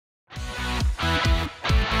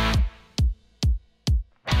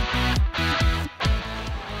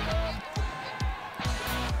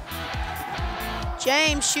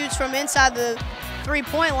James shoots from inside the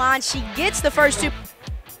three-point line. She gets the first two.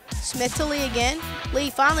 Smith to Lee again. Lee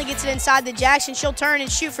finally gets it inside to Jackson. She'll turn and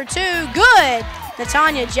shoot for two. Good!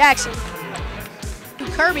 Natanya Jackson.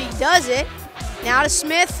 Kirby does it. Now to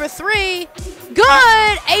Smith for three.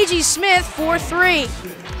 Good! A.G. Smith for three.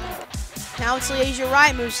 Now it's Leasia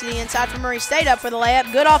Wright, moves to the inside for Murray State, up for the layup.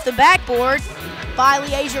 Good off the backboard by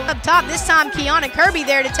Leasia up top. This time Kiana Kirby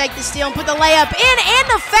there to take the steal and put the layup in, and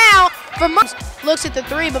the foul for Murray. Looks at the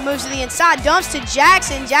three but moves to the inside, dumps to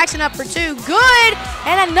Jackson. Jackson up for two. Good!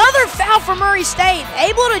 And another foul for Murray State.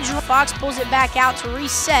 Able to draw. Fox pulls it back out to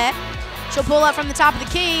reset. She'll pull up from the top of the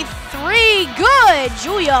key. Three. Good!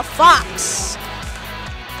 Julia Fox.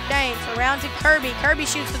 James around to Kirby. Kirby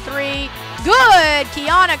shoots the three. Good!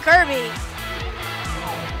 Kiana Kirby.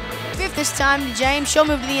 Fifth this time to James. She'll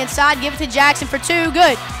move to the inside. Give it to Jackson for two.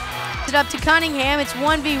 Good. It up to Cunningham. It's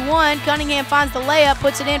 1v1. Cunningham finds the layup.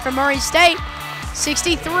 Puts it in for Murray State.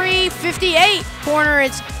 63-58. Corner,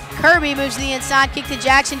 it's Kirby. Moves to the inside. Kick to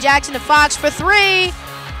Jackson. Jackson to Fox for three.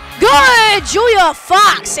 Good! Julia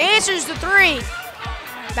Fox answers the three.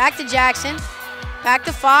 Back to Jackson. Back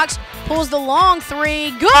to Fox. Pulls the long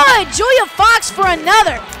three. Good! Julia Fox for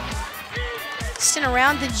another. Sent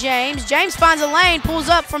around to James. James finds a lane, pulls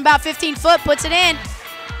up from about 15 foot, puts it in.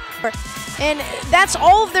 And that's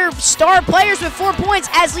all of their star players with 4 points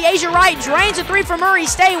as Leasia Wright drains a three for Murray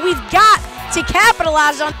State. We've got to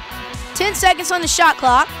capitalize on 10 seconds on the shot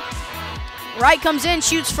clock. Wright comes in,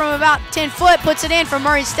 shoots from about 10 foot, puts it in for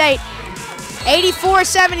Murray State.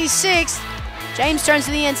 84-76. James turns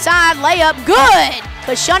to the inside, layup, good!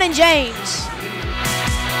 Kashunin James.